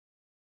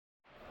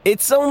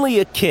It's only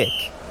a kick,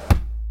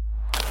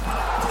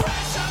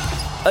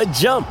 a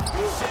jump,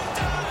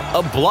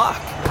 a block.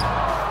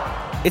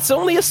 It's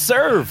only a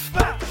serve.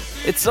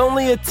 It's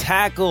only a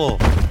tackle,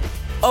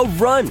 a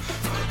run.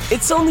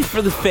 It's only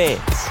for the fans.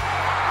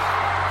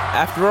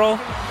 After all,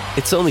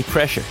 it's only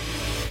pressure.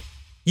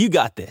 You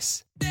got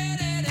this.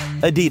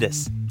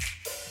 Adidas.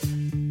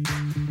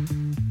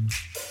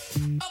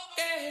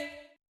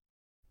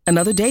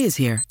 Another day is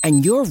here,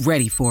 and you're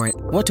ready for it.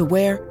 What to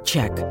wear?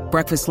 Check.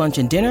 Breakfast, lunch,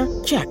 and dinner?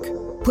 Check.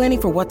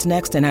 Planning for what's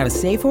next and how to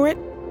save for it?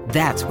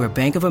 That's where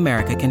Bank of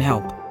America can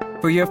help.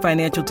 For your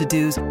financial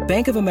to-dos,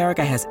 Bank of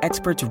America has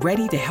experts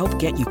ready to help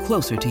get you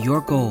closer to your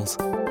goals.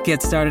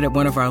 Get started at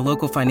one of our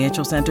local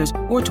financial centers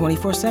or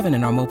 24/7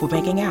 in our mobile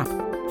banking app.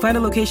 Find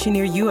a location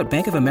near you at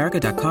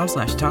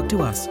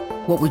bankofamerica.com/talktous.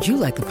 What would you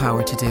like the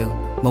power to do?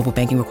 Mobile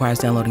banking requires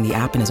downloading the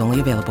app and is only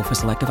available for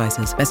select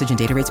devices. Message and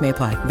data rates may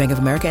apply. Bank of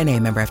America N.A.,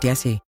 member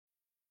FDIC.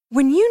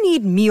 When you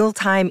need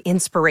mealtime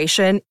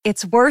inspiration,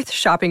 it's worth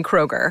shopping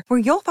Kroger, where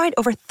you'll find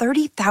over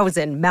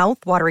 30,000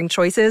 mouth-watering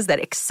choices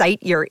that excite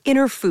your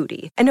inner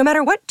foodie. And no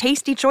matter what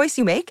tasty choice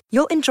you make,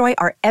 you'll enjoy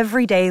our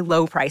everyday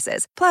low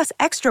prices, plus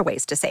extra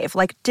ways to save,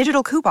 like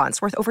digital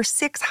coupons worth over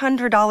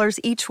 $600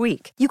 each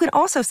week. You can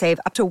also save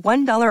up to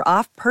 $1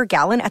 off per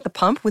gallon at the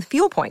pump with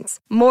fuel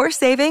points. More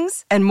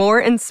savings and more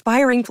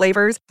inspiring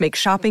flavors make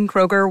shopping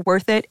Kroger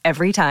worth it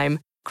every time.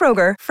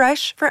 Kroger,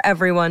 fresh for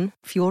everyone.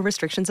 Fuel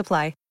restrictions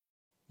apply.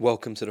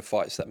 Welcome to the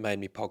Fights That Made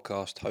Me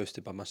podcast,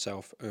 hosted by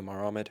myself,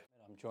 Umar Ahmed.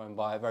 I'm joined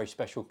by a very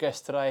special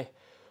guest today,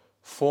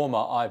 former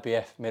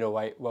IBF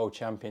middleweight world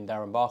champion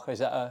Darren Barker. Is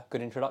that a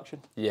good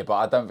introduction? Yeah, but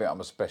I don't think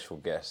I'm a special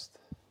guest.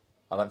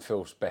 I don't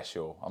feel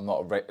special. I'm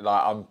not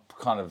I'm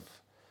kind of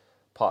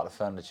part of the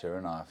furniture,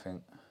 and I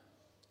think.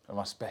 Am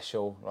I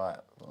special?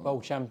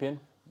 World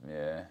champion.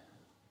 Yeah.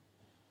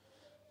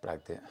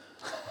 Blagged it.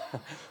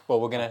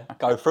 Well, we're going to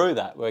go through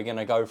that. We're going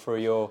to go through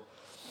your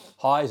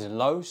highs and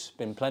lows.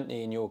 Been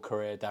plenty in your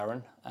career,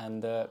 Darren,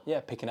 and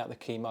picking out the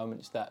key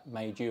moments that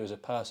made you as a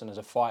person, as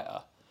a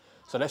fighter.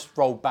 So let's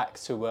roll back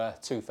to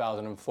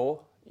 2004,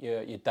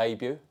 your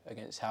debut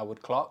against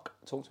Howard Clark.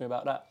 Talk to me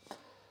about that.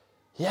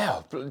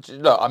 Yeah,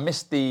 look, I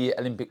missed the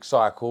Olympic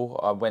cycle.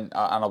 I went,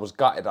 and I was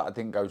gutted that I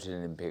didn't go to the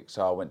Olympics.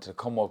 So I went to the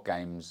Commonwealth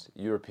Games,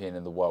 European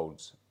and the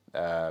Worlds.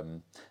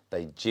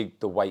 They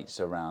jigged the weights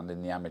around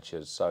in the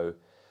amateurs, so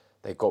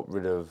they got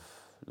rid of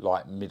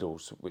light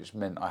middles, which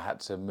meant I had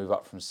to move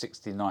up from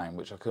 69,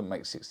 which I couldn't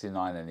make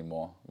 69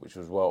 anymore, which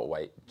was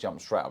welterweight,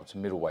 jump straight up to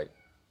middleweight.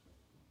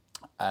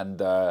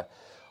 And I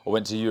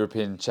went to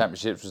European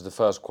Championships, was the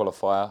first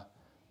qualifier.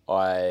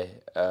 I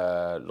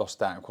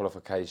lost out in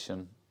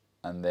qualification,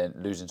 and then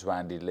losing to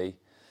Andy Lee,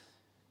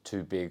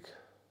 too big,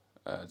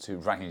 too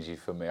rangy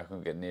for me, I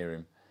couldn't get near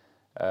him.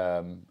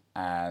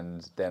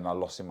 And then I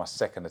lost in my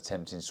second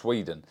attempt in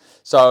Sweden.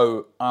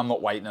 So I'm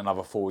not waiting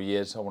another 4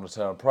 years, I want to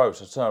turn pro.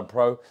 So I turned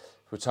pro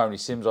with Tony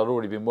Sims. I'd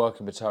already been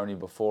working with Tony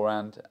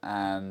beforehand,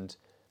 and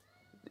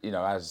you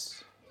know,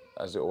 as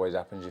it always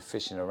happens, you're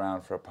fishing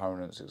around for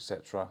opponents,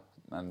 etc.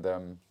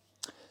 And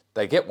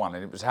they get one,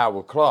 and it was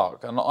Howard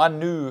Clark. And I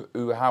knew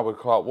who Howard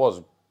Clark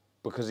was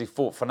because he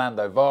fought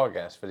Fernando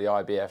Vargas for the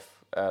IBF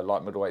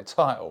light middleweight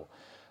title.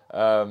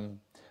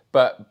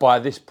 But by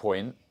this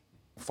point,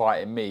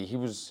 fighting me, he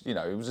was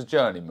a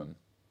journeyman.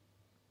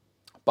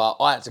 But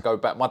I had to go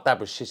back. My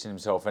dad was shitting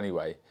himself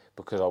anyway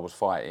because I was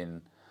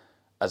fighting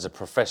as a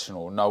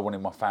professional. No one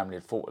in my family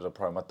had fought as a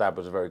pro. My dad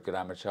was a very good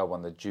amateur. I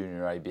won the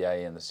junior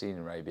ABA and the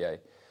senior ABA.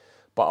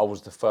 But I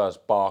was the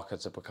first Barker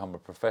to become a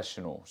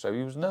professional. So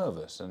he was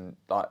nervous, and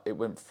it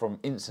went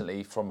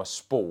instantly from a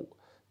sport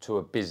to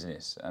a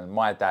business. And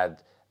my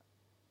dad,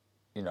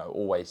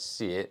 always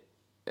see it,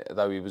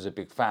 though he was a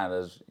big fan,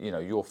 as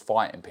you're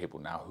fighting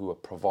people now who are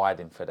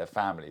providing for their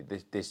family.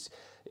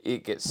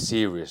 It gets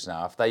serious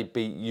now. If they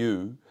beat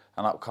you,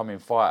 an upcoming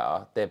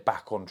fighter, they're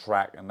back on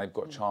track and they've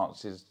got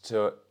chances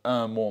to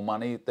earn more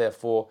money,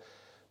 therefore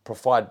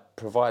provide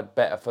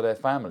better for their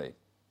family.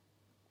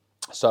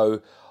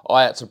 So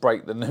I had to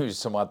break the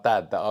news to my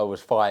dad that I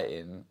was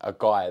fighting a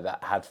guy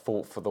that had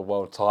fought for the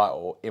world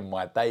title in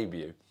my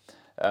debut,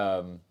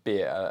 be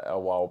it a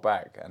while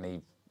back,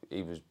 and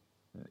he was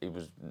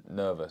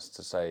nervous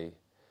to say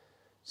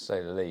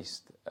the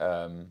least.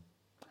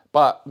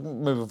 But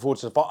moving forward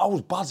to the fight, I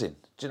was buzzing.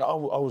 Do you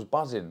know, I was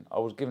buzzing. I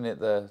was giving it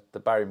the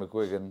Barry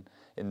McGuigan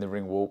in the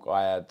ring walk.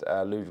 I had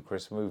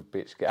ludicrous move,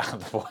 bitch, get out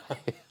of the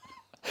way.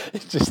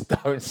 It just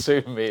don't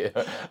suit me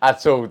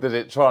at all, did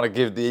it? Trying to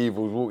give the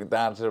evils, walking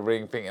down to the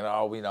ring, thinking,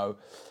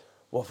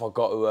 what have I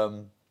got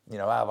to,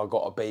 how have I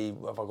got to be?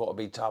 Have I got to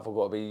be tough? I've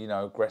got to be,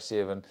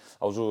 aggressive. And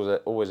I was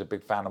always a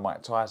big fan of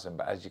Mike Tyson,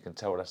 but as you can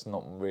tell, that's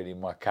not really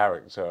my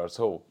character at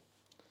all.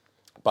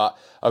 But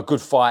a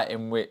good fight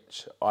in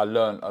which I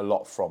learned a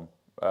lot from.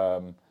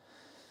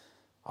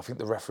 I think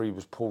the referee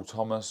was Paul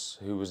Thomas,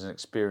 who was an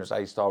experienced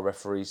A-star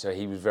referee, so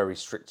he was very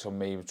strict on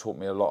me. He taught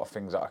me a lot of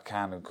things that I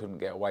can and couldn't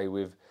get away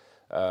with.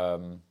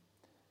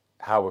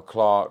 Howard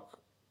Clark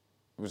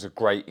was a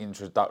great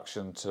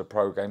introduction to the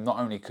pro game. Not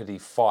only could he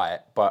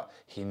fight, but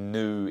he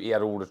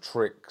had all the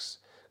tricks,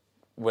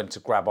 when to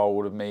grab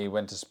hold of me,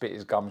 when to spit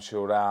his gum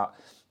shield out,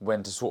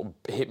 when to sort of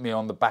hit me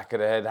on the back of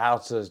the head, how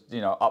to,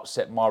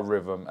 upset my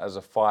rhythm as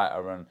a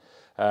fighter. And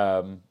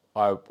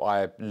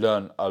I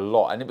learned a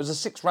lot. And it was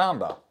a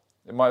 6-rounder.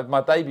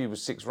 My debut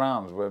was 6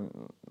 rounds, where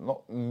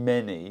not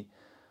many,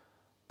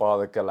 bar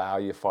the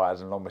Galauya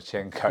fighters and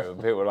Lomachenko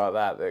and people like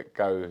that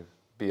go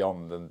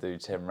beyond and do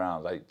 10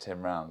 rounds,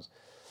 8-10 rounds.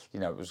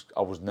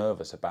 I was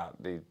nervous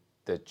about the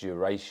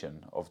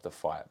duration of the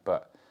fight,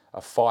 but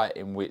a fight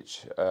in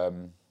which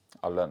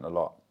I learnt a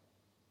lot.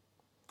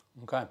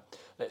 Okay,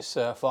 let's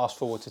fast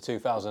forward to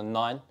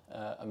 2009,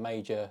 a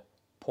major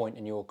point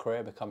in your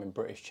career, becoming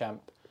British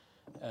champ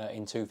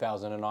in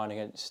 2009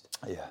 against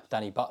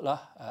Danny Butler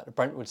at the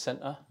Brentwood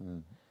Centre.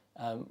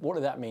 What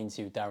did that mean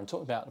to you, Darren?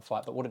 Talk about the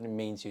fight, but what did it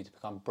mean to you to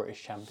become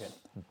British champion?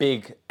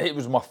 Big. It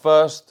was my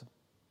first,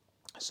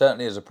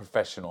 certainly as a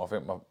professional. I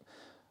think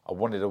I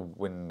wanted to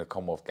win the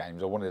Commonwealth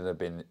Games. I wanted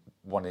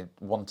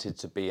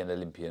to be an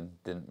Olympian.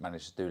 Didn't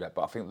manage to do that.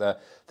 But I think the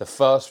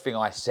first thing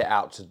I set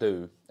out to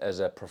do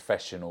as a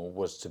professional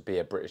was to be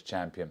a British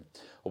champion.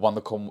 I won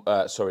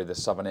the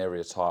Southern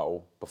Area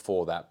title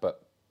before that,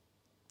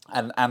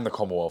 and the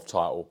Commonwealth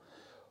title.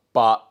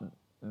 But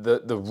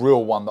the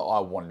real one that I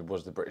wanted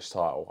was the British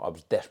title. I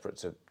was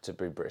desperate to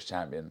be British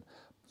champion.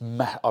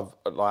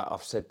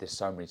 I've said this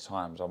so many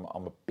times. I'm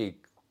a big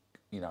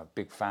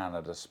fan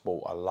of the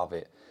sport. I love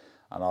it.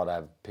 And I'd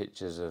have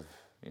pictures of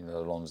the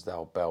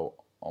Lonsdale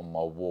belt on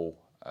my wall.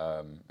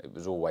 It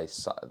was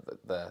always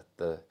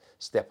the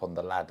step on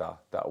the ladder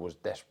that I was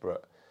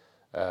desperate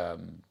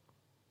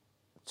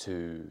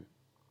to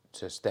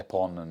step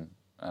on,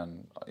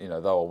 and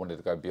though I wanted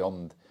to go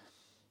beyond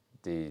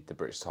the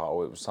British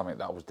title, it was something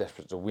that I was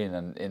desperate to win.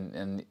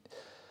 And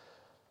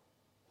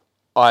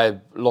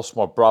I lost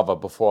my brother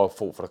before I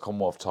fought for the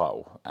Commonwealth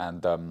title,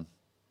 and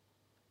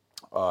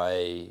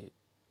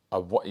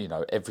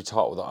every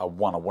title that I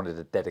won, I wanted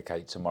to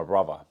dedicate to my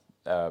brother.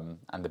 And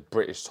the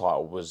British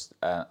title was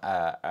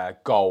a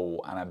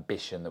goal and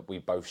ambition that we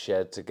both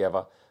shared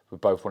together. We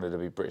both wanted to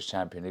be British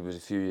champion. He was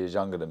a few years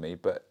younger than me,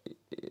 but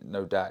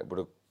no doubt it would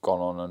have gone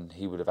on, and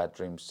he would have had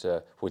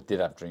did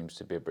have dreams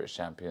to be a British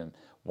champion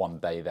one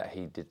day that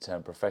he did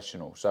turn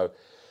professional. So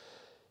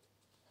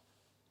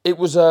it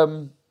was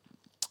a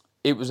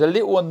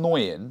little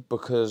annoying,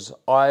 because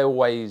I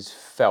always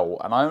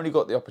felt, and I only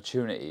got the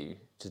opportunity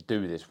to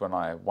do this when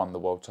I won the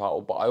world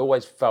title, but I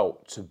always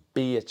felt to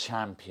be a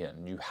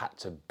champion, you had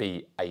to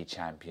be a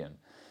champion.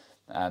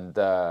 And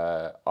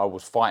I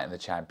was fighting the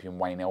champion,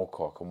 Wayne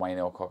Elcock, and Wayne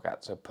Elcock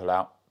had to pull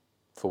out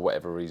for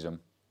whatever reason.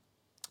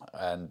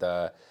 And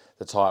the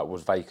title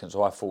was vacant,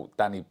 so I fought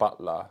Danny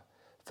Butler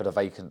for the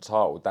vacant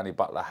title. Danny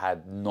Butler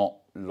had not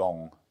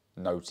long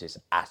notice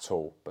at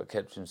all, but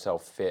kept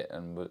himself fit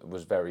and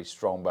was very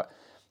strong. But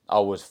I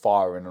was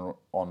firing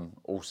on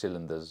all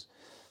cylinders.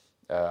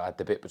 I had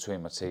the bit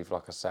between my teeth.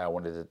 Like I say, I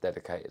wanted to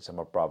dedicate it to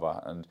my brother,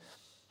 and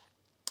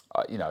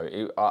I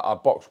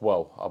boxed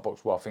well.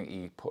 I think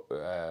he put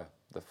the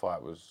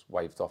fight was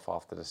waved off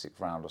after the 6th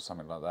round or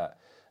something like that.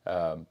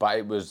 But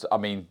it was,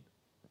 I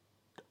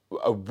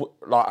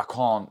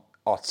can't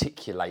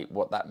articulate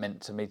what that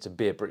meant to me to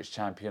be a British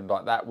champion.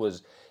 It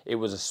was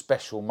a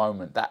special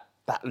moment. That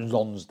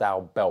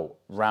Lonsdale belt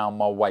round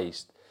my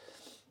waist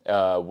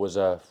was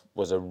a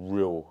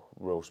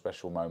real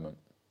special moment.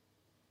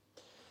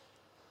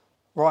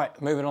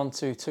 Right, moving on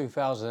to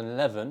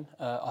 2011,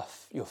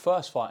 your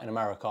first fight in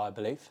America, I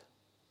believe,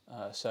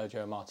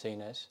 Sergio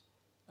Martinez.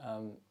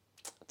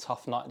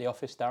 Tough night at the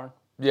office, Darren?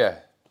 Yeah,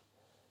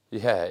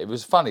 it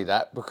was funny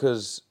that,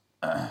 because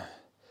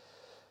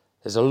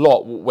there's a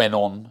lot went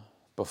on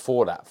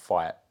before that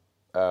fight.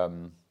 I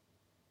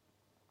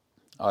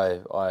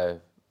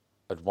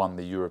had won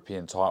the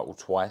European title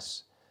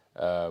twice,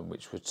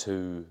 which were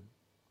two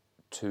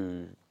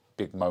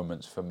big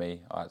moments for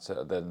me.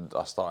 Then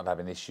I started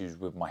having issues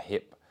with my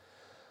hip,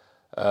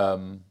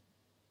 and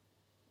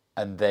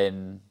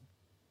then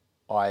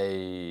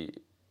I,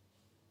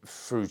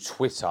 through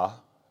Twitter,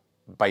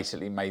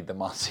 basically made the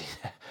Martinez,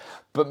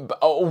 but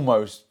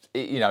almost,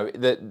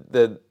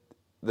 the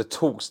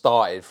talk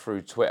started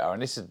through Twitter,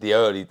 and this is the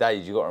early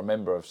days, you got to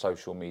remember, of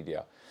social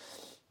media,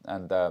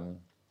 and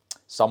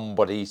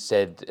somebody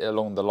said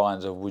along the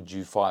lines of, would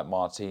you fight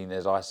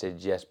Martinez? I said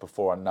yes.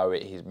 Before I know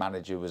it, his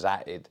manager was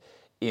added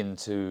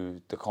into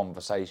the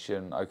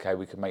conversation. Okay,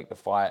 we can make the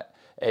fight.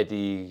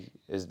 Eddie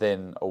is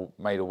then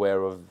made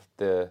aware of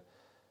the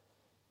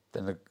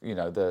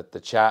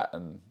chat,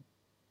 and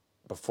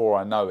before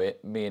I know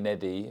it, me and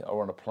Eddie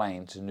are on a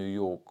plane to New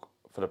York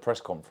for the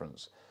press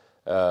conference.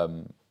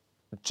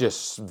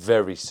 Just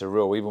very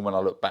surreal. Even when I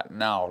look back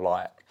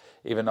now,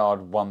 even though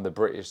I'd won the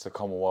British, the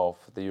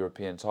Commonwealth, the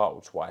European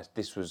title twice,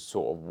 this was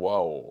sort of,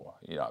 whoa,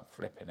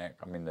 flipping heck,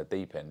 I'm in the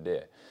deep end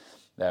here.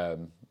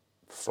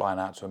 Flying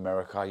out to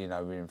America,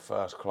 we're in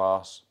first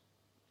class.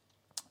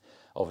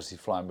 Obviously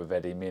flying with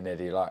Eddie, me and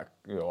Eddie, I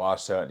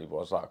certainly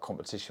was like a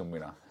competition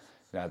winner.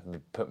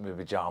 Put my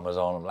pyjamas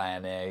on, I'm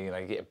laying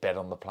there, get a bed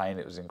on the plane,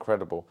 it was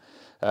incredible.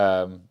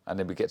 And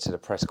then we get to the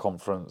press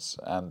conference,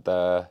 and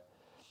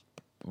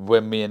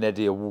when me and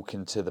Eddie are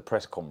walking to the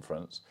press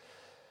conference,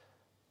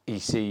 he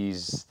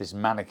sees this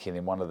mannequin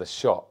in one of the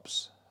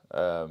shops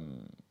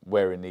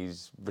wearing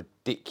these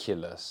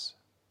ridiculous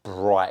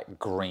bright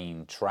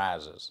green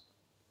trousers.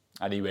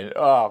 And he went,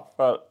 oh,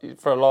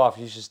 for a laugh,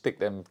 you should stick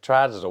them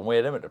trousers on,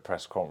 wear them at the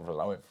press conference.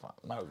 I went, fuck,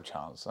 no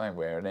chance, I ain't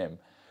wearing them.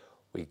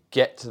 We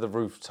get to the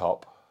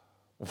rooftop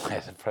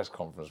where the press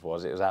conference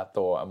was. It was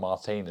outdoor, and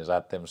Martinez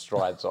had them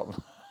strides on.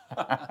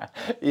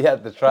 He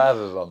had the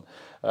trousers on.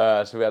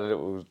 So we had a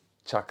little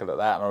chuckle at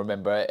that. And I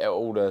remember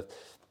all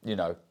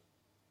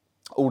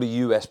the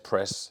US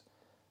press,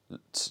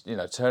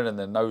 turning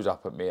their nose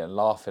up at me and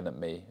laughing at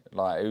me,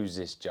 like, who's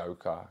this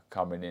joker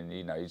coming in?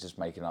 He's just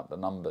making up the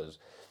numbers.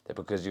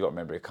 Because you got to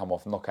remember, he come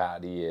off knockout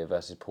of the year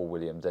versus Paul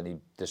Williams, then he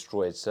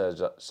destroyed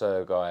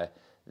Sergei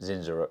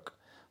Zinzaruk,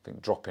 I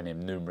think dropping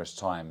him numerous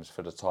times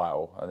for the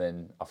title. And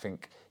then I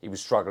think he was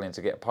struggling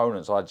to get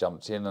opponents. I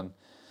jumped in and,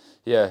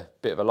 yeah,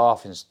 bit of a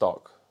laughing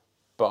stock.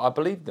 But I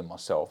believed in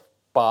myself.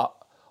 But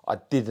I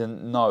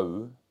didn't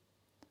know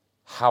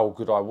how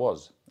good I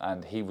was.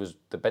 And he was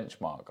the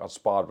benchmark. I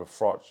sparred with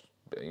Froch,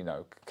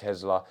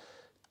 Kessler,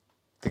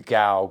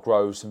 DeGao,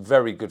 Groves, some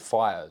very good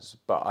fighters.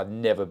 But I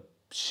never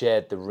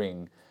shared the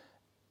ring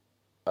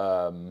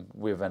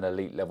with an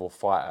elite level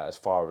fighter as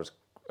far as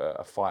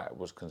a fighter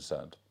was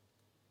concerned.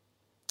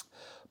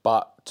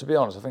 But to be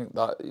honest, I think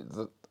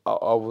that I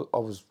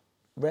was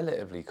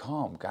relatively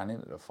calm going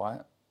into the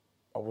fight.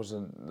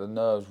 The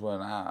nerves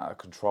weren't out of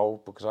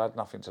control because I had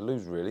nothing to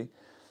lose really.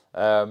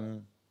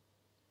 But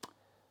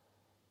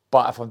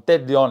if I'm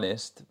deadly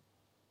honest,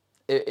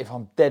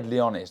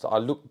 I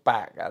look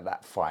back at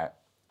that fight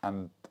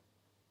and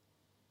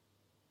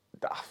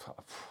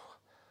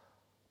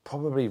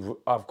probably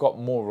I've got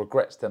more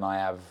regrets than I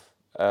have,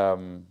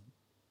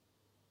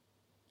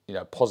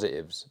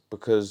 positives,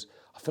 because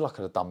I feel like I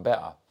could have done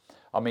better.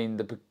 I mean,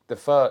 the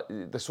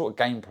sort of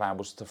game plan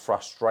was to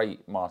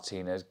frustrate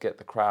Martinez, get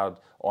the crowd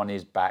on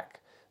his back.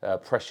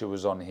 Pressure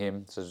was on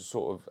him, so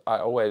sort of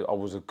I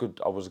was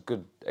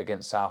good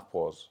against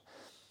southpaws.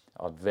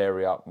 I'd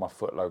vary up my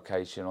foot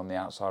location on the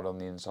outside, on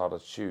the inside.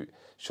 I'd shoot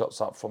shots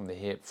up from the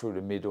hip, through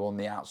the middle, on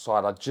the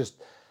outside.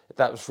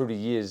 That was through the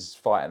years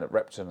fighting at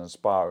Repton and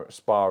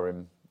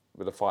sparring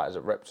with the fighters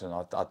at Repton.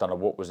 I don't know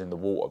what was in the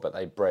water, but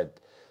they bred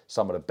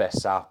some of the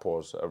best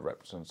southpaws at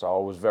Repton. So I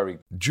was very...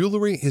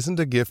 Jewelry isn't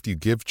a gift you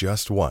give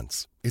just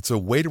once. It's a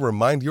way to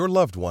remind your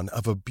loved one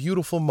of a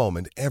beautiful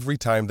moment every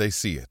time they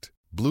see it.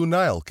 Blue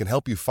Nile can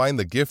help you find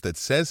the gift that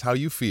says how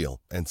you feel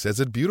and says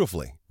it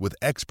beautifully, with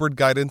expert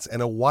guidance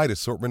and a wide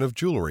assortment of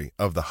jewelry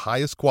of the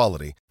highest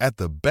quality at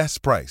the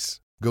best price.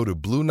 Go to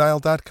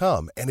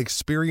BlueNile.com and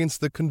experience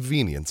the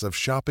convenience of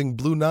shopping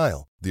Blue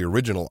Nile, the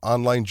original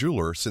online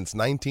jeweler since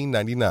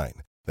 1999.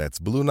 That's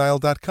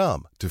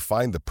BlueNile.com to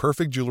find the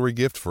perfect jewelry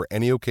gift for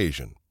any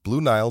occasion.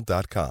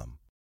 BlueNile.com.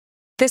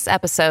 This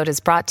episode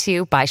is brought to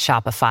you by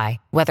Shopify.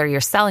 Whether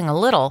you're selling a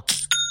little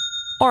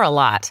or a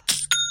lot,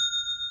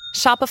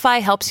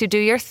 Shopify helps you do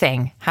your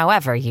thing,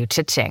 however you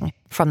cha-ching.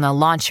 From the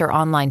launch your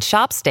online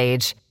shop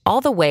stage, all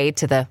the way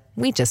to the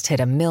we just hit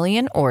 1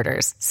 million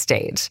orders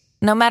stage.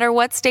 No matter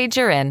what stage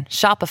you're in,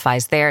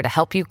 Shopify's there to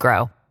help you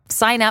grow.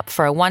 Sign up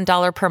for a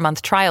 $1 per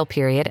month trial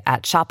period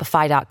at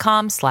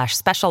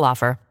shopify.com/special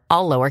offer,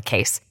 all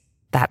lowercase.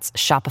 That's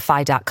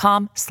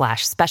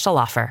shopify.com/special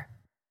offer.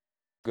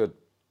 Good.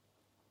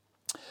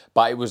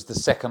 But it was the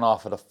second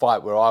half of the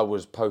fight where I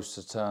was supposed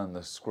to turn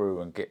the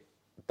screw and get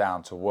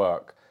down to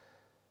work.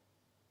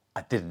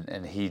 I didn't,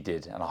 and he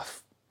did. And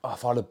if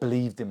I'd have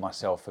believed in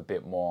myself a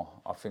bit more,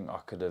 I think I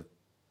could have...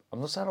 I'm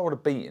not saying I would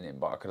have beaten him,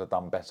 but I could have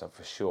done better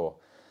for sure.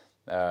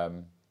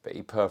 But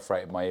he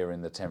perforated my ear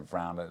in the 10th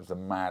round. It was the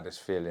maddest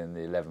feeling in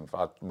the 11th.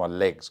 My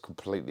legs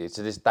completely...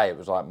 To this day, it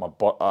was like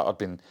I'd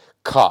been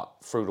cut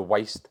through the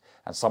waist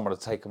and someone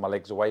had taken my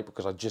legs away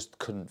because I just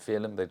couldn't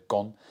feel them. They'd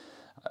gone,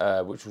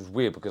 which was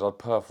weird because I'd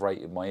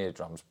perforated my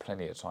eardrums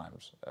plenty of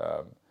times.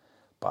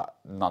 But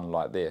none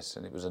like this.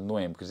 And it was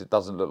annoying because it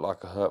doesn't look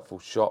like a hurtful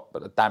shot,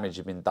 but the damage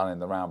had been done in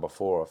the round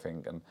before, I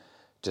think, and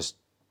just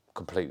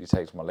completely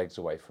takes my legs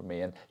away from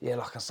me. And yeah,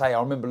 like I say, I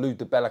remember Lou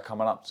DiBella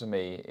coming up to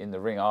me in the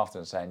ring after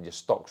and saying, your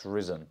stock's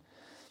risen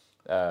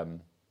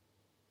in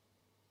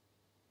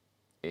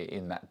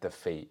that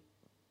defeat.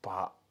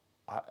 But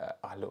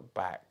I look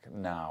back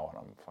now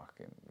and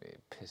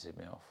it pisses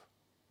me off.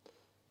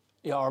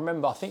 Yeah, I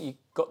remember, I think you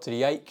got to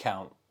the 8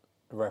 count,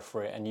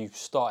 referee, and you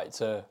started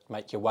to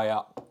make your way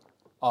up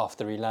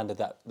after he landed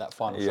that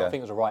final shot. I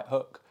think it was a right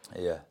hook.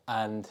 Yeah.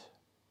 And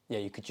yeah,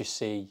 you could just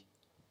see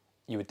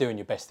you were doing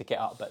your best to get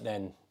up, but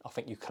then I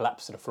think you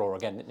collapsed to the floor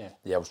again, didn't you?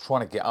 Yeah, I was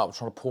trying to get up,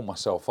 trying to pull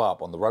myself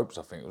up on the ropes.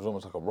 I think it was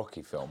almost like a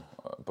Rocky film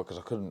because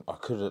I couldn't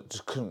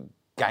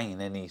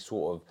gain any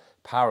sort of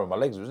power in my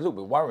legs. It was a little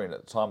bit worrying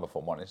at the time, if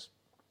I'm honest.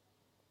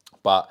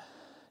 But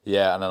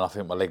yeah, and then I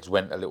think my legs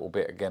went a little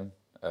bit again.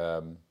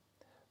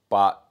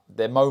 But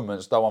there are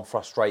moments, though I'm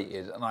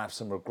frustrated and I have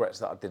some regrets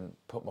that I didn't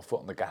put my foot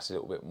on the gas a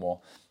little bit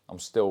more. I'm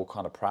still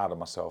kind of proud of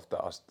myself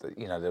that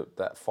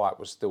that fight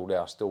was still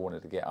there. I still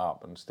wanted to get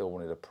up and still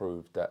wanted to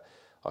prove that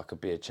I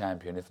could be a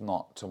champion, if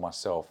not to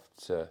myself,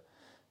 to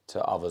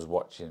others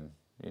watching,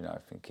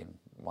 thinking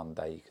one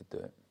day you could do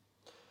it.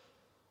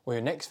 Well,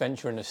 your next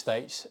venture in the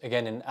States,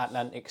 again in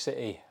Atlantic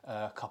City,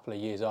 a couple of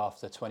years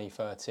after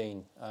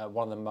 2013,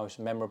 one of the most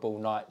memorable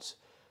nights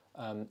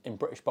in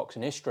British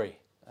boxing history.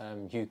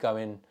 You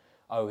going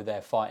over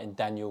there fighting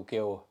Daniel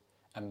Gill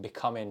and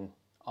becoming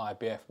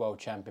IBF World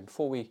Champion.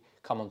 Before we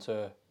come on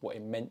to what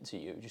it meant to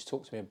you, just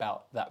talk to me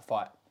about that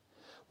fight.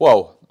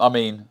 Well, I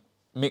mean,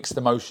 mixed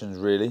emotions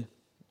really.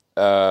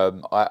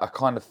 I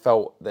kind of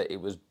felt that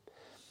it was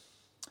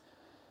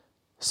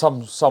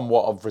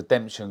somewhat of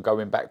redemption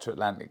going back to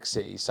Atlantic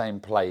City, same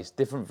place,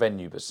 different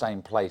venue, but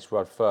same place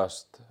where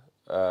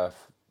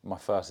my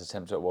first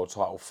attempt at a world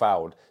title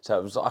failed. So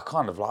it was, I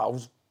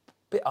was a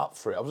bit up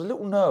for it. I was a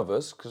little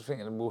nervous because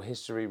thinking, will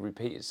history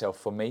repeat itself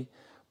for me?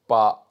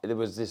 But there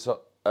was this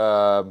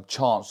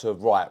chance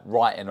of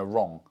righting a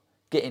wrong,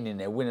 getting in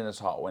there, winning a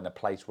title in a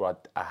place where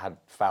I had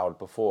failed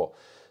before.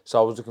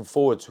 So I was looking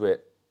forward to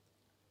it.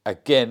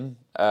 Again,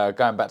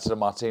 going back to the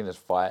Martinez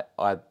fight,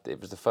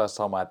 it was the first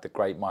time I had the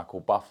great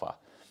Michael Buffer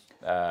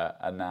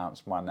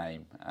announce my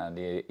name, and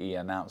he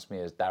announced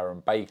me as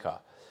Darren Baker.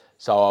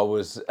 So I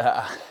was,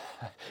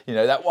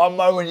 that one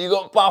moment you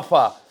got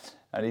Buffer,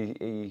 and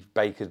he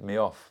bakered me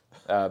off.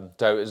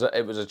 So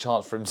it was a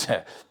chance for him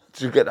to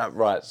get that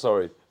right.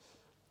 Sorry,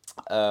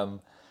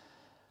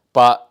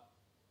 but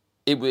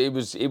it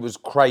was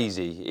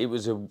crazy.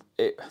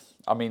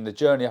 The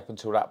journey up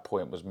until that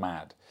point was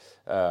mad.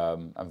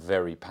 And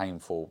very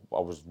painful. I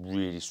was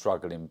really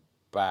struggling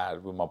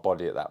bad with my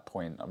body at that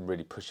point. I'm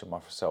really pushing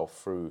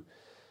myself through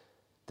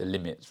the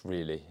limits,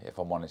 really, if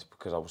I'm honest,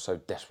 because I was so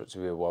desperate to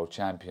be a world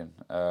champion.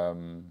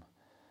 And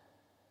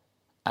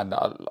I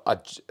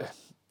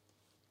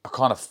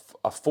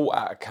fought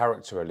out of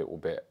character a little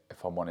bit,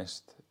 if I'm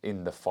honest,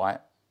 in the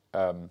fight.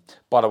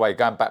 By the way,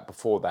 going back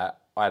before that,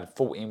 I had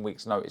 14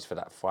 weeks notice for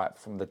that fight.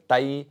 From the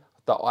day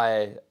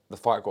that the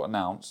fight got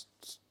announced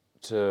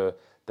to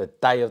the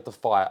day of the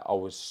fight,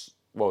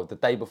 the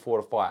day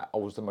before the fight, I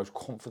was the most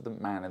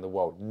confident man in the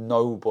world.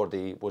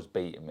 Nobody was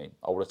beating me.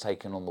 I would have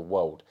taken on the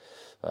world.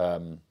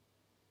 But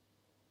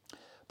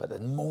the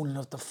morning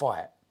of the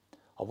fight,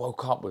 I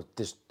woke up with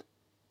this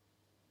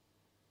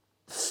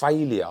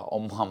failure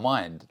on my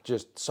mind,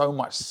 just so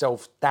much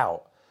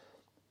self-doubt.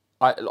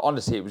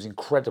 Honestly, it was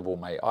incredible,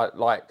 mate.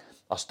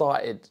 I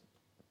started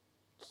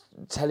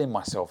telling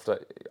myself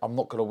that I'm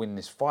not going to win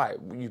this fight.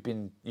 You've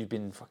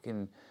been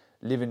fucking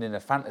living in a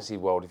fantasy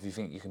world if you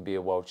think you can be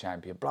a world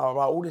champion, blah, blah,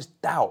 blah, all this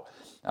doubt.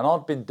 And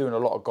I'd been doing a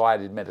lot of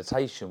guided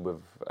meditation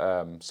with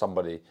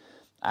somebody,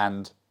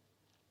 and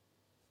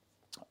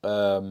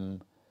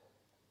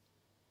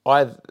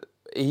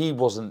he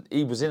was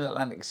in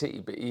Atlantic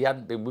City, but he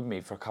hadn't been with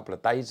me for a couple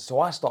of days. So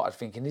I started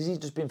thinking, has he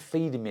just been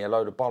feeding me a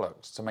load of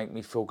bollocks to make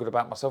me feel good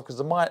about myself? Because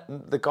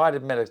the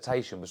guided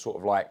meditation was sort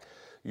of like,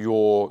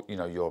 you're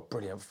a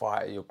brilliant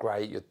fighter, you're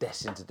great, you're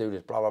destined to do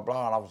this, blah, blah,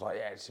 blah. And I was like,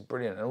 yeah, this is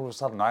brilliant. And all of a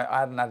sudden, I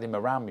hadn't had him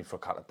around me for a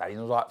couple of days. And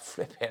I was like,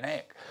 flipping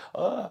heck,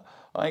 I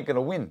ain't going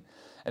to win.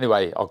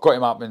 Anyway, I got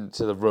him up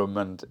into the room,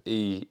 and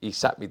he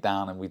sat me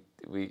down, and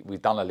we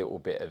done a little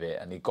bit of it,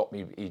 and he got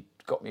me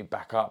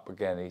back up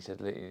again. He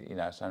said,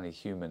 it's only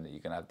human that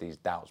you can have these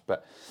doubts.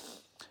 But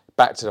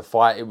back to the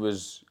fight, it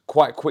was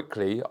quite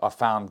quickly, I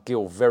found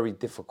Gill very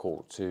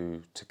difficult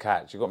to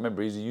catch. You've got to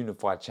remember, he's a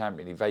unified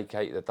champion. He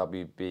vacated the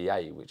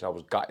WBA, which I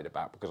was gutted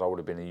about because I would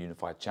have been a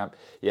unified champ.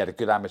 He had a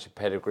good amateur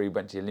pedigree,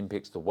 went to the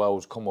Olympics, the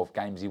Worlds, Commonwealth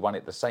Games. He won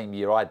it the same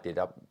year I did,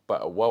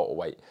 but at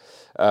welterweight.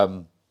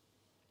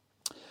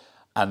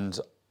 And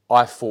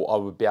I thought I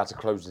would be able to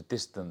close the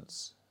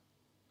distance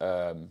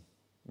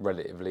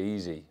relatively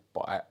easy,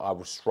 but I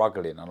was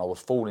struggling, and I was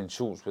falling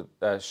short with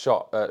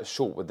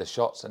the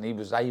shots, and he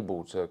was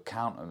able to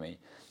counter me,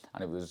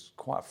 and it was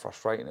quite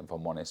frustrating, if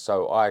I'm honest.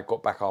 So I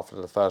got back after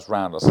the first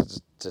round. I said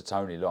to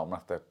Tony, look, I'm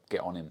going to have to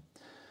get on him,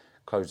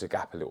 close the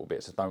gap a little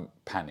bit, so don't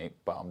panic,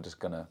 but I'm just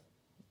going to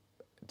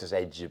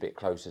edge a bit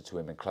closer to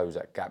him and close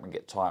that gap and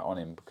get tight on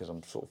him because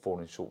I'm sort of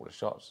falling short with the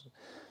shots.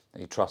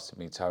 And he trusted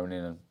me, Tony,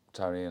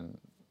 and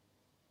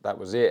that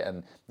was it.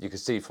 And you could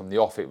see from the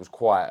off, it was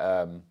quite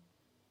a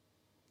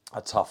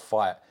tough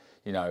fight.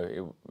 It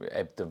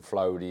ebbed and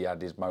flowed. He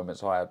had his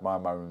moments, I had my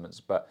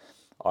moments, but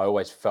I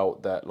always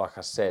felt that, like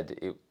I said,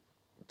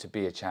 to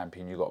be a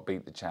champion, you got to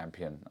beat the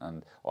champion.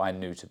 And I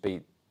knew to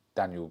beat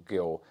Daniel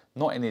Gill,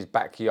 not in his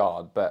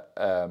backyard, but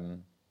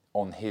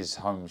on his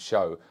home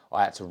show,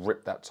 I had to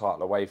rip that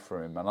title away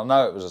from him. And I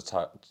know it was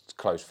a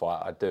close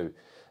fight, I do,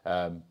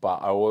 but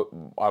I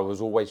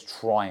was always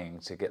trying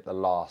to get the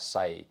last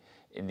say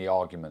in the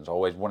arguments. I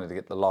always wanted to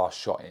get the last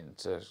shot in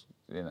to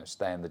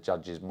stay in the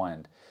judge's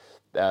mind.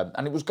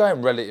 And it was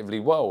going relatively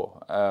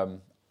well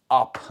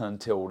up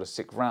until the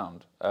 6th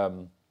round.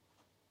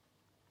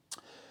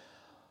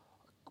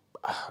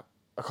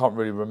 I can't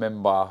really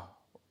remember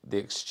the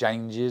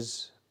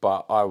exchanges,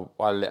 but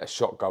I let a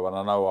shot go, and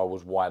I know I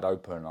was wide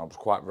open. I was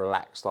quite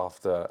relaxed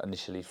after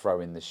initially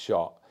throwing the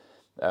shot,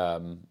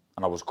 and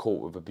I was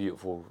caught with a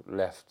beautiful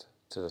left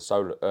to the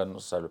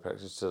not solar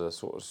plexus, to the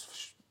sort of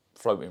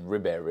floating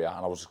rib area,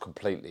 and I was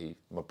completely,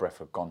 my breath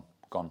had gone.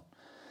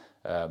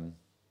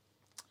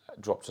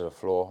 Dropped to the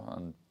floor,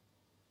 and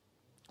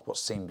what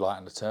seemed like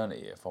an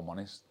eternity, if I'm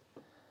honest,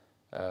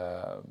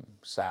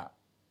 sat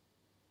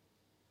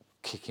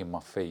kicking my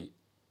feet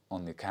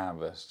on the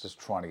canvas, just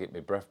trying to get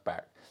my breath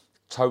back,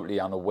 totally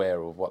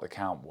unaware of what the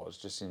count was,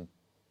 just in,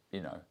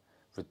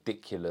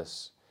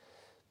 ridiculous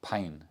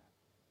pain.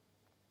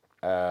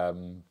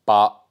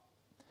 But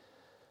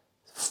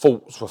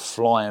thoughts were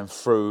flying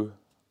through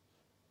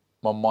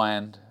my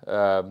mind,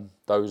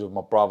 those of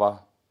my brother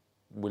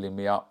willing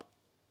me up,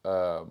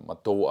 my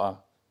daughter,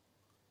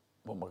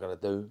 what am I going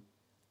to do?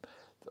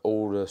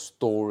 All the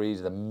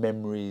stories, the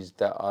memories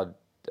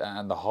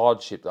and the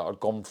hardship that I'd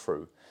gone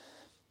through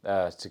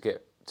to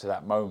get to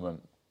that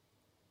moment.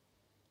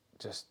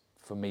 Just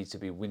for me to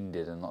be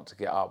winded and not to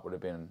get up would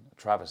have been a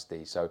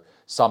travesty. So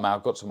somehow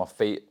I got to my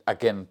feet,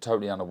 again,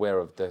 totally unaware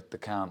of the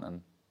count,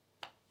 and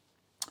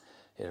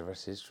the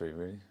rest is history,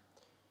 really.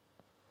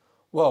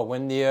 Well,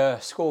 when the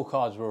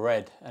scorecards were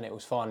read and it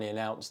was finally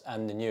announced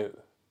and the new,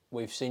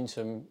 we've seen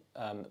some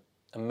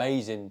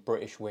amazing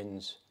British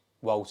wins,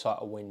 world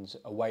title wins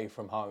away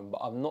from home, but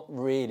I've not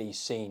really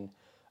seen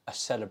a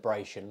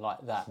celebration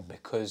like that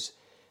because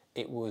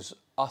it was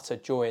utter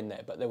joy in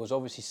there, but there was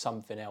obviously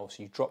something else.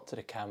 You dropped to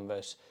the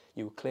canvas,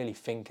 you were clearly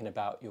thinking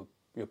about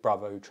your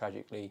brother who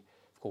tragically,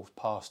 of course,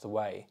 passed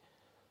away.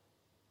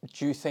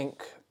 Do you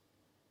think,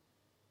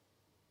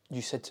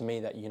 you said to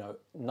me that,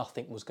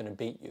 nothing was going to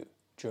beat you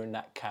during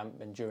that camp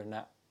and during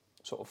that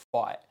sort of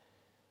fight.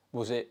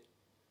 Was it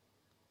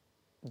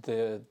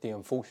the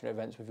unfortunate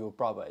events with your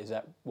brother? Is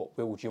that what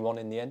willed you on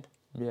in the end?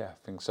 Yeah, I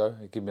think so.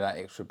 It gave me that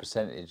extra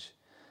percentage.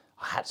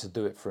 I had to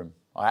do it for him.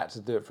 I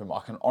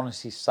can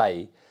honestly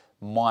say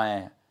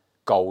my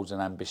goals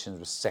and ambitions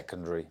were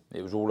secondary.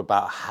 It was all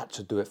about, I had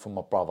to do it for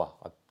my brother.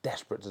 I'm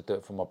desperate to do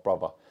it for my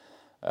brother.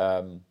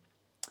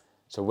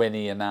 So when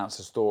he announced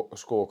the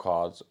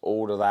scorecards,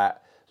 all of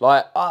that,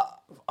 like,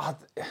 I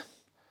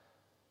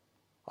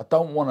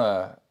don't want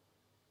to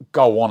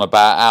go on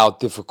about how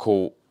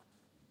difficult,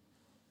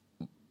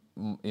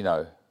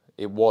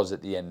 it was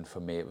at the end for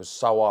me. It was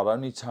so hard.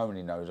 Only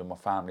Tony knows and my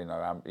family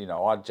know.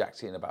 I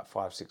jacked it in about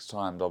 5-6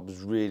 times. I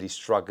was really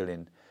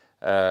struggling.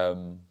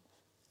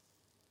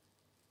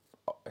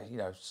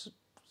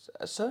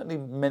 Certainly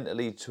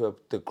mentally to a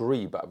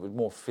degree, but it was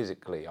more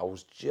physically.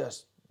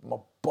 My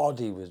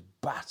body was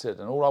battered,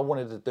 and all I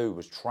wanted to do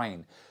was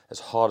train as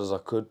hard as I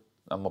could,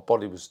 and my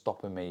body was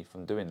stopping me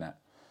from doing that.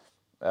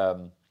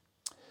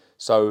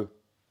 So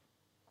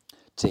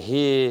to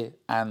hear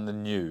and the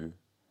new,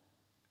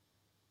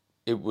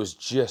 it was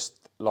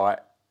just like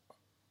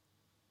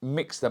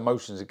mixed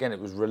emotions. Again, it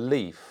was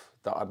relief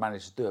that I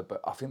managed to do it,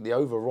 but I think the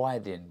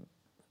overriding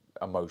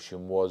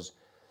emotion was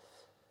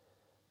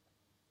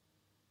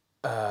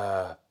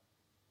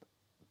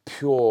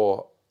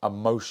pure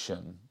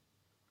emotion,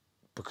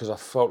 because I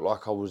felt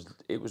like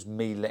it was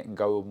me letting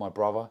go of my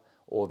brother,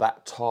 or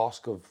that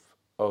task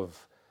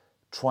of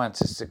trying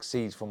to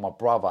succeed for my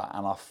brother,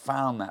 and I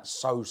found that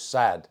so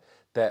sad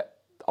that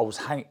I was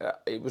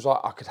it was like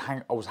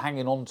I was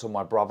hanging on to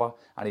my brother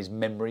and his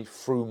memory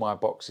through my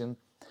boxing,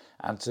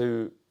 and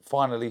to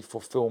finally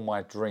fulfill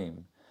my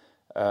dream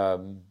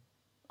and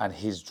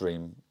his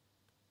dream.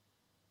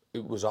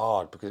 It was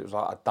hard because it was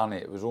like I'd done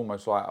it. It was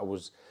almost like I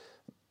was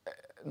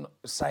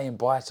saying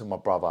bye to my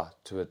brother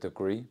to a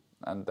degree,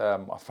 and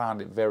I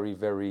found it very,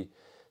 very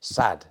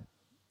sad,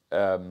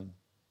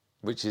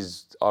 which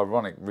is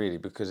ironic, really,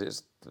 because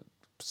it's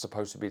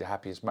supposed to be the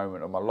happiest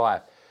moment of my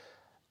life.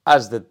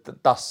 As the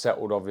dust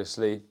settled,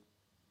 obviously,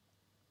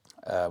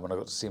 when I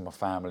got to see my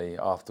family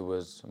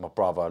afterwards, my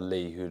brother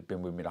Lee, who had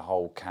been with me the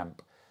whole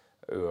camp,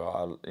 who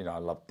I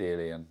love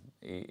dearly, and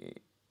he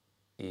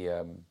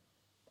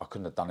I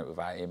couldn't have done it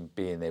without him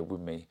being there with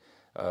me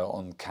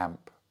on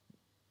camp,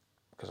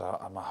 because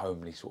I'm a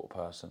homely sort of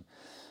person.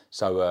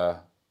 So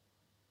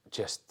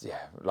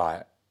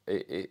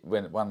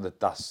when the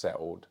dust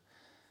settled,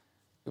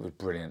 it was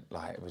brilliant.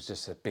 Like, it was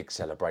just a big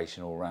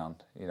celebration all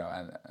around,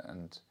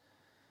 and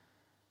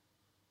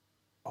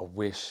I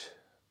wish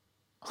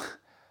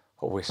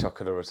I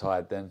could have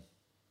retired then.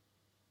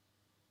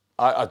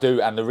 I do,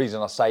 and the reason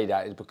I say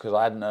that is because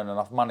I hadn't earned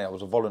enough money. I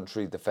was a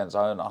voluntary defence.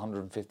 I earned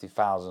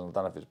 150,000. I don't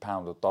know if it's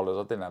pounds or dollars.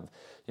 I didn't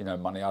have,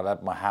 money. I'd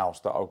had my house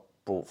that I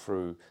brought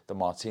through the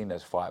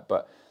Martinez fight,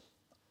 but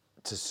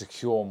to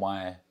secure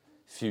my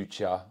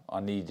future, I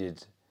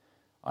needed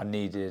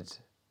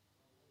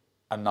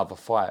another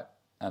fight,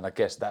 and I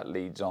guess that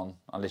leads on.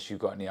 Unless you've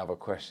got any other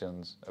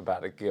questions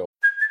about the guilt.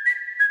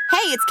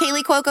 Hey, it's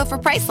Kaylee Cuoco for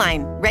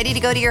Priceline. Ready to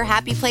go to your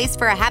happy place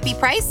for a happy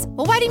price?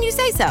 Well, why didn't you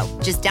say so?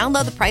 Just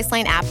download the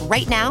Priceline app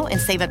right now and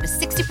save up to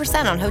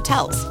 60% on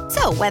hotels.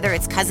 So whether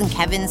it's Cousin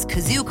Kevin's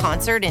Kazoo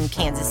Concert in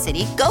Kansas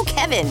City, go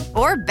Kevin,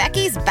 or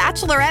Becky's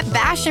Bachelorette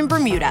Bash in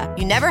Bermuda,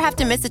 you never have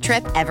to miss a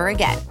trip ever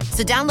again.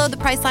 So download the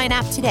Priceline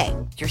app today.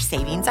 Your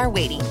savings are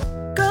waiting.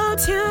 Go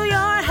to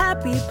your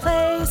happy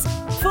place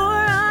for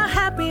a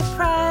happy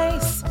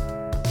price.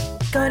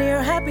 Go to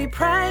your happy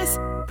price,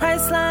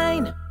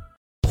 Priceline.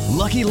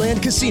 Lucky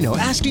Land Casino,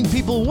 asking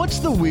people, what's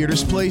the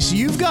weirdest place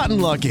you've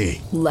gotten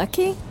lucky?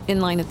 Lucky? In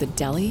line at the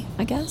deli,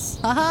 I guess?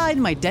 Aha,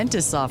 in my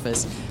dentist's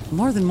office.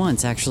 More than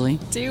once, actually.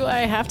 Do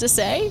I have to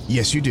say?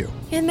 Yes, you do.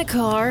 In the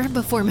car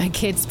before my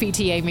kids'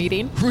 PTA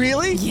meeting.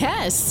 Really?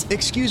 Yes.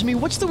 Excuse me,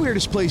 what's the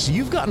weirdest place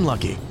you've gotten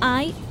lucky?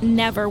 I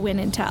never win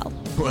and tell.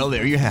 Well,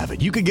 there you have it.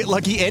 You can get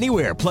lucky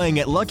anywhere, playing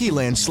at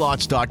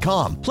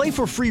LuckyLandSlots.com. Play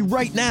for free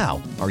right now.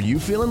 Are you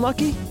feeling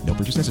lucky? No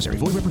purchase necessary.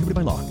 Void where prohibited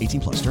by law.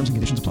 18 plus. Terms and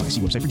conditions apply.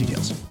 See website for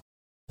details.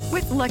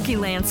 With Lucky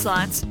Land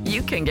Slots,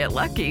 you can get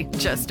lucky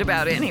just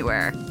about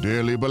anywhere.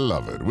 Dearly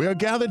beloved, we are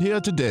gathered here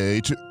today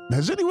to...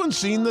 Has anyone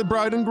seen the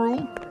bride and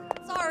groom?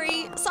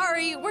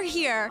 Sorry, we're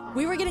here.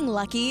 We were getting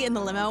lucky in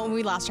the limo and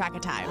we lost track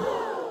of time.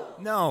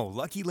 No,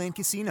 Lucky Land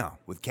Casino,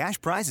 with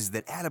cash prizes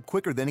that add up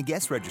quicker than a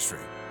guest registry.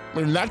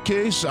 In that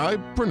case, I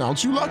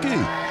pronounce you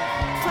lucky.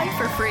 Play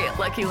for free at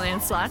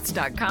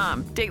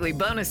LuckyLandSlots.com. Daily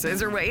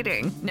bonuses are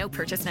waiting. No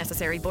purchase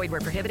necessary. Void where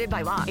prohibited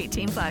by law.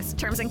 18 plus.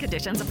 Terms and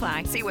conditions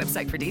apply. See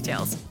website for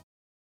details.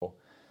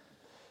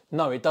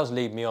 No, it does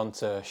lead me on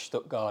to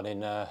Stuttgart in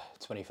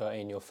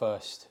 2013, your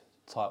first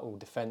title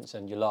defence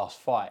and your last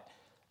fight.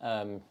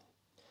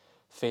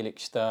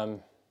 Felix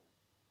Sturm,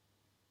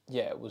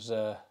 yeah, it was...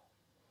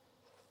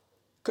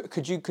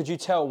 Could you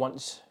tell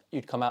once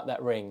you'd come out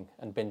that ring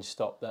and been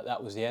stopped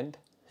that was the end?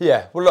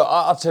 Yeah, well look,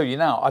 I'll tell you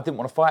now, I didn't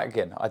want to fight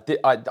again. I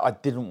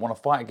didn't want to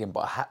fight again,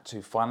 but I had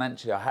to.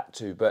 Financially, I had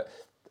to. But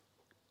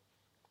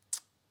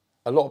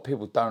a lot of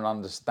people don't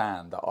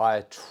understand that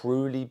I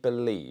truly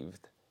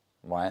believed,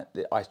 right,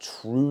 that I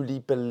truly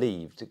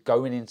believed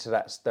going into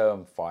that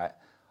Sturm fight,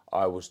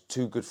 I was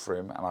too good for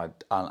him and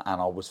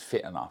I was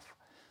fit enough.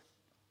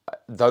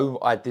 Though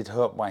I did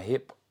hurt my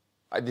hip,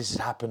 this has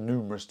happened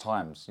numerous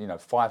times,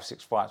 5,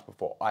 6 fights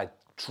before, I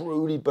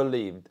truly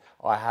believed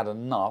I had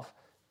enough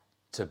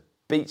to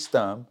beat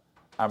Sturm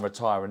and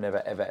retire and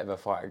never, ever, ever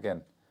fight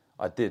again.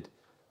 I did.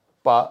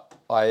 But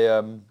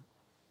I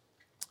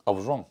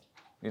was wrong.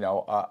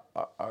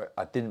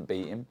 I didn't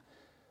beat him.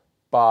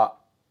 But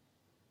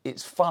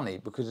it's funny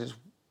because it's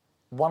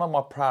one of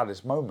my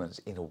proudest moments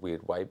in a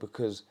weird way,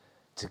 because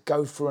to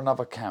go through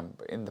another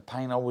camp in the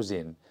pain I was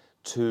in,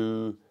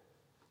 to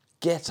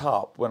get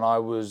up when I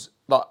was,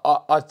 like,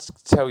 I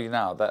tell you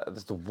now that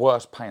it's the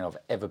worst pain I've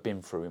ever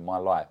been through in my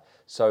life.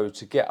 So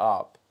to get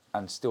up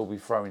and still be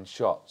throwing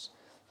shots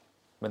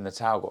when the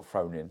towel got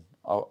thrown in,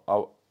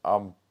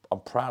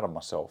 I'm proud of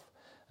myself.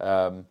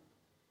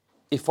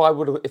 If I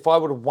would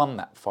have won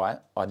that fight,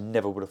 I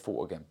never would have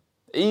fought again.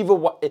 Either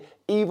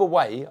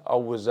way, I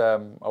was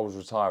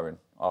retiring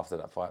after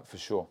that fight for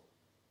sure.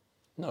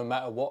 No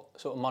matter what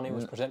sort of money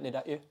was presented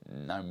at you?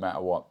 No matter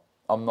what.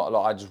 I'm not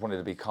like, I just wanted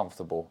to be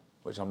comfortable,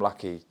 which I'm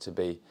lucky to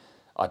be.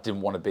 I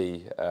didn't want to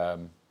be, I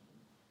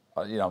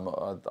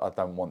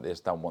don't want this,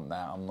 don't want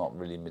that. I'm not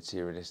really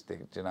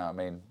materialistic, do you know what I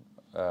mean?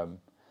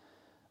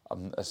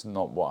 That's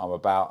not what I'm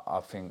about. I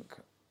think,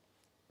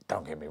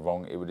 don't get me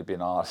wrong, it would have been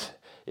hard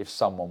if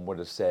someone would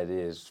have said,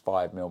 here's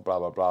 5 mil, blah,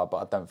 blah, blah, but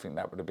I don't think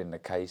that would have been the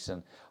case,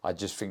 and I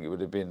just think it would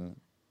have been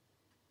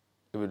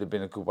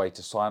a good way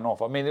to sign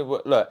off. I mean, it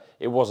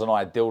wasn't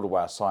ideal the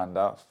way I signed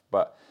off,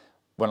 but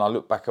when I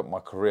look back at my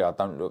career, I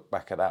don't look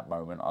back at that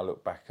moment. I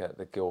look back at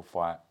the Gill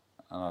fight,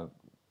 and I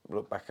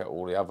look back at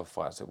all the other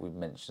fights that we've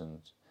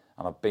mentioned,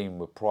 and I've been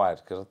with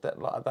pride, because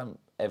I don't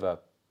ever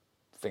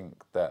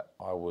think that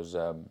I was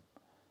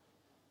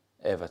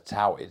ever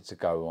touted to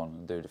go on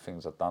and do the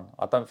things I've done.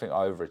 I don't think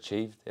I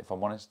overachieved, if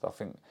I'm honest. I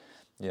think,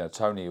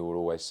 Tony would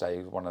always say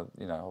I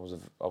was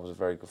a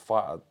very good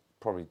fighter. I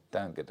probably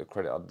don't get the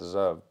credit I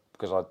deserve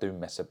because I do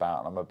mess about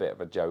and I'm a bit of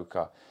a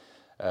joker.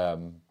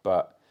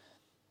 But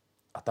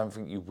I don't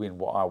think you win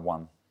what I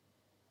won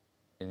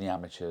in the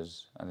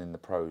amateurs and in the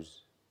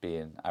pros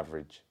being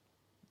average.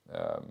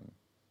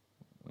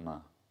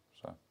 No,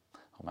 so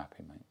I'm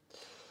happy, mate.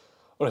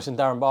 Well, listen,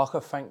 Darren Barker,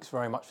 thanks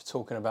very much for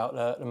talking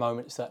about the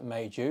moments that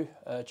made you.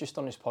 Just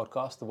on this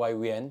podcast, the way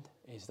we end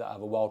is that I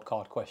have a wild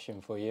card question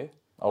for you.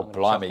 Oh,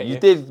 blimey. You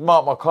did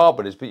mark my card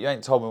with this, but you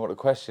ain't told me what the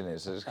question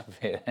is, so it's going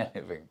to be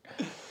anything.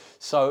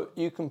 So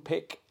you can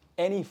pick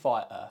any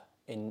fighter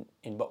in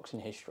boxing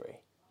history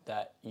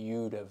that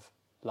you'd have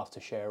loved to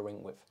share a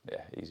ring with.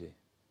 Yeah, easy.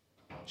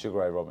 Sugar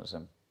Ray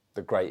Robinson,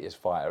 the greatest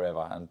fighter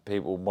ever. And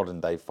people,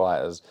 modern day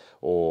fighters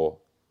or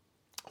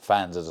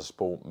fans of the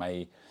sport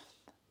may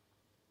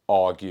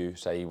argue,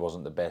 say he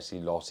wasn't the best, he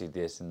lost, he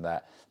this and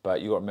that.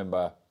 But you got to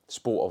remember,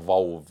 sport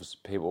evolves.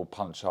 People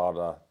punch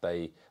harder,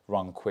 they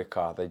run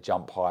quicker, they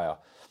jump higher.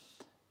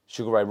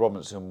 Sugar Ray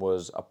Robinson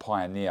was a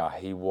pioneer.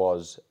 He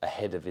was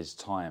ahead of his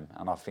time,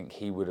 and I think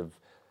he would have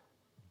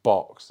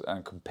boxed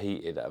and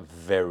competed at a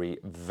very,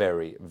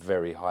 very,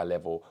 very high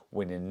level,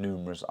 winning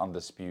numerous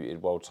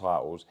undisputed world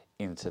titles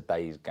in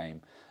today's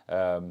game.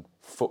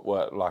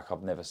 Footwork like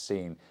I've never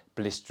seen,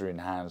 blistering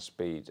hand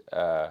speed,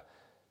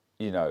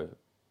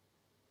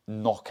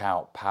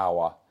 knockout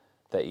power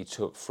that he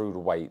took through the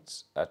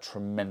weights, a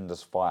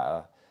tremendous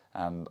fighter,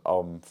 and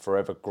I'm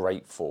forever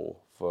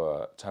grateful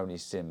for Tony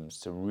Sims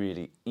to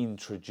really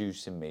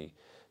introducing me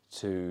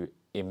to,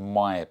 in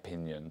my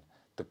opinion,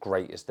 the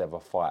greatest ever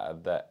fighter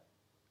that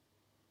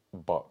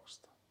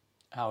boxed.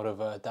 How would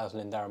have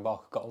dazzling Darren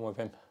Barker got on with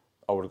him?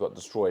 I would have got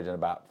destroyed in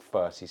about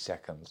 30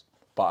 seconds.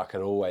 But I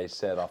could always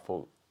said I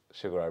thought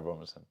Sugar Ray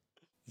Robinson.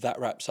 That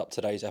wraps up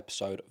today's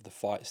episode of the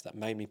Fights That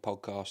Made Me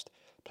podcast.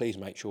 Please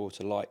make sure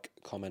to like,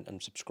 comment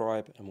and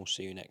subscribe, and we'll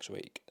see you next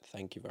week.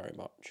 Thank you very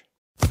much.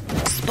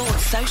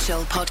 Sports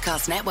Social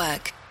Podcast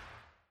Network.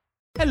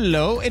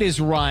 Hello, it is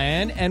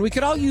Ryan, and we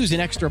could all use an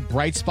extra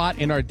bright spot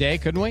in our day,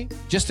 couldn't we?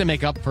 Just to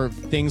make up for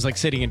things like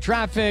sitting in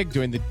traffic,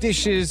 doing the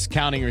dishes,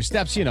 counting your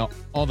steps, you know,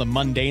 all the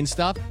mundane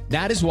stuff.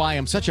 That is why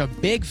I'm such a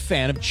big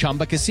fan of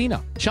Chumba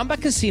Casino. Chumba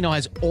Casino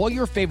has all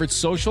your favorite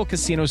social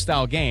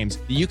casino-style games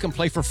that you can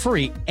play for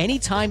free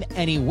anytime,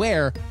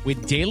 anywhere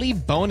with daily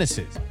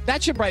bonuses.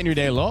 That should brighten your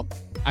day a little.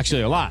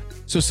 Actually, a lot.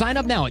 So sign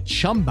up now at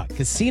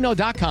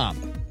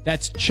ChumbaCasino.com.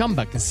 That's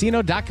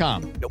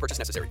ChumbaCasino.com. No purchase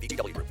necessary.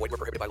 VGW Group. Void where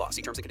prohibited by law.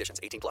 See terms and conditions.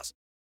 18+.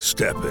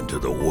 Step into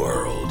the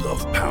world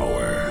of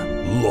power,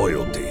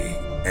 loyalty,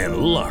 and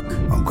luck.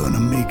 I'm gonna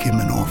make him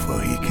an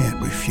offer he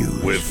can't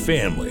refuse. With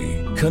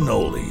family,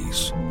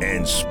 cannolis,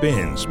 and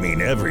spins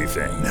mean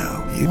everything.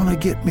 Now, you wanna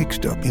get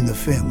mixed up in the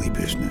family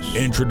business.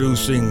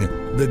 Introducing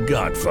The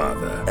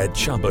Godfather at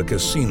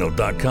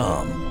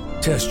ChumbaCasino.com.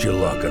 Test your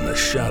luck in the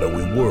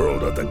shadowy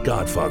world of The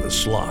Godfather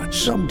slot.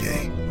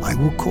 Someday, I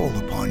will call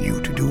upon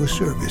you to do a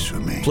service for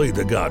me. Play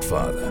The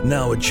Godfather,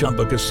 now at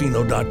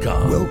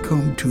ChumbaCasino.com.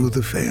 Welcome to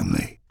the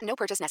family. No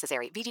purchase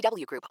necessary.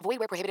 VGW Group. Void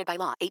where prohibited by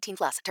law.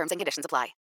 18+. Terms and conditions apply.